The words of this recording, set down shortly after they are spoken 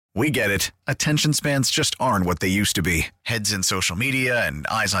We get it. Attention spans just aren't what they used to be. Heads in social media and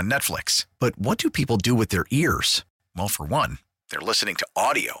eyes on Netflix. But what do people do with their ears? Well, for one, they're listening to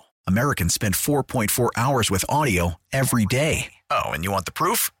audio. Americans spend 4.4 hours with audio every day. Oh, and you want the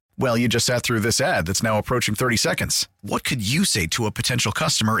proof? Well, you just sat through this ad that's now approaching 30 seconds. What could you say to a potential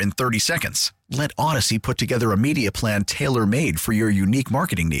customer in 30 seconds? Let Odyssey put together a media plan tailor-made for your unique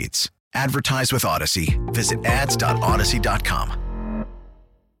marketing needs. Advertise with Odyssey. Visit ads.odyssey.com.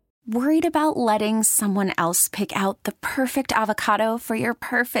 Worried about letting someone else pick out the perfect avocado for your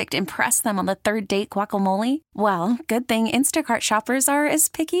perfect impress them on the third date guacamole? Well, good thing Instacart shoppers are as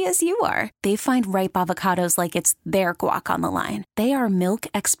picky as you are. They find ripe avocados like it's their guac on the line. They are milk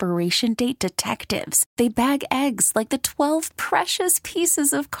expiration date detectives. They bag eggs like the 12 precious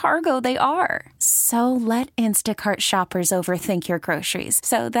pieces of cargo they are. So let Instacart shoppers overthink your groceries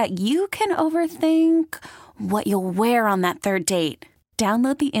so that you can overthink what you'll wear on that third date.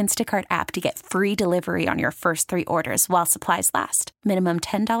 Download the Instacart app to get free delivery on your first 3 orders while supplies last. Minimum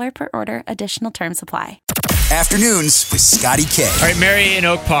 $10 per order. Additional terms apply. Afternoons with Scotty K. All right, Mary in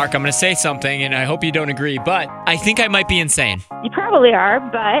Oak Park, I'm going to say something, and I hope you don't agree, but I think I might be insane. You probably are,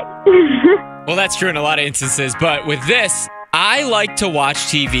 but... Well, that's true in a lot of instances, but with this, I like to watch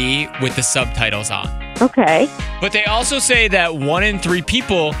TV with the subtitles on. Okay. But they also say that 1 in 3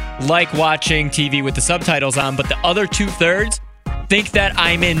 people like watching TV with the subtitles on, but the other 2/3 think that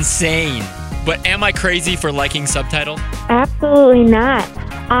I'm insane. But am I crazy for liking subtitles? Absolutely not.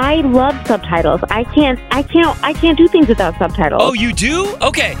 I love subtitles. I can't do things without subtitles. Oh, you do?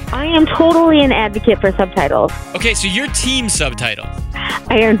 Okay. I am totally an advocate for subtitles. Okay, so you're team subtitles.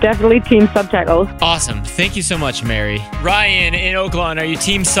 I am definitely team subtitles. Awesome. Thank you so much, Mary. Ryan in Oakland, are you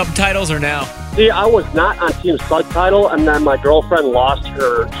team subtitles or no? See, I was not on team subtitle, and then my girlfriend lost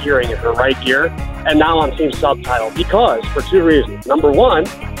her hearing in her right ear, and now I'm team subtitle because, for 2 reasons. Number one,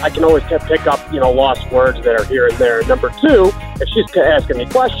 I can always pick up, lost words that are here and there. Number two, if she's asking me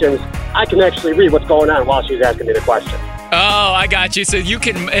questions, I can actually read what's going on while she's asking me the question. Oh, I got you. So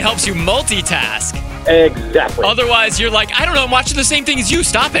it helps you multitask. Exactly. Otherwise, you're like, I don't know, I'm watching the same thing as you.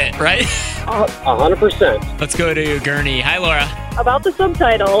 Stop it, right? 100%. Let's go to Gurney. Hi, Laura. About the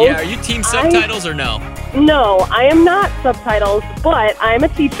subtitles. Yeah, are you team subtitles or no? No, I am not subtitles, but I'm a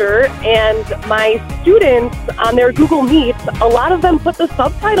teacher, and my students on their Google Meets, a lot of them put the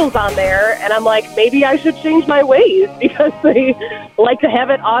subtitles on there, and I'm like, maybe I should change my ways because they like to have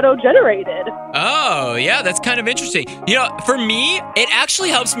it auto-generated. Oh, yeah, that's kind of interesting. For me, it actually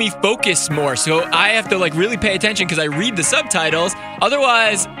helps me focus more, so I have to really pay attention because I read the subtitles.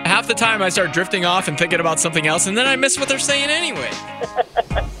 Otherwise, half the time I start drifting off and thinking about something else, and then I miss what they're saying anyway.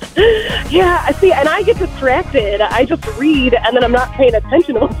 Yeah, see, and I get distracted. I just read, and then I'm not paying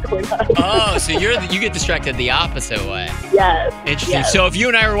attention to what's going on. Oh, so you get distracted the opposite way. Yes. Interesting. Yes. So if you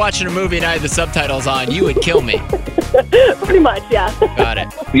and I were watching a movie and I had the subtitles on, you would kill me. Pretty much, yeah. Got it.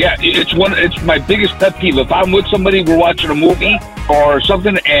 Yeah, it's my biggest pet peeve. If I'm with somebody, we're watching a movie or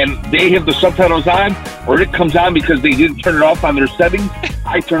something, and they have the subtitles on, or it comes on because they didn't turn it off on their settings,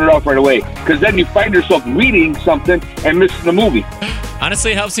 I turn it off right away. Because then you find yourself reading something and missing the movie.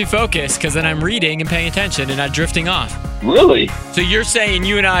 Honestly, it helps me focus because then I'm reading and paying attention and not drifting off. Really? So you're saying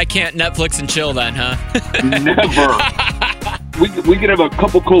you and I can't Netflix and chill then, huh? Never. We could have a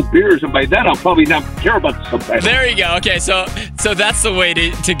couple cold beers, and by then I'll probably not care about the subtitles. There you go. Okay, so that's the way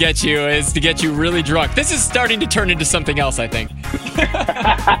to get you, is to get you really drunk. This is starting to turn into something else, I think.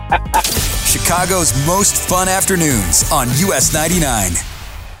 Chicago's most fun afternoons on US 99.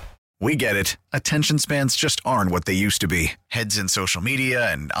 We get it. Attention spans just aren't what they used to be. Heads in social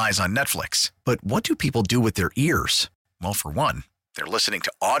media and eyes on Netflix. But what do people do with their ears? Well, for one, they're listening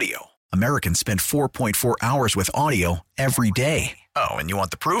to audio. Americans spend 4.4 hours with audio every day. Oh, and you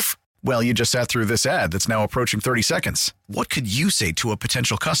want the proof? Well, you just sat through this ad that's now approaching 30 seconds. What could you say to a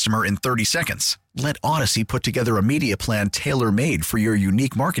potential customer in 30 seconds? Let Odyssey put together a media plan tailor-made for your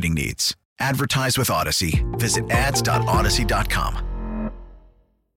unique marketing needs. Advertise with Odyssey. Visit ads.odyssey.com.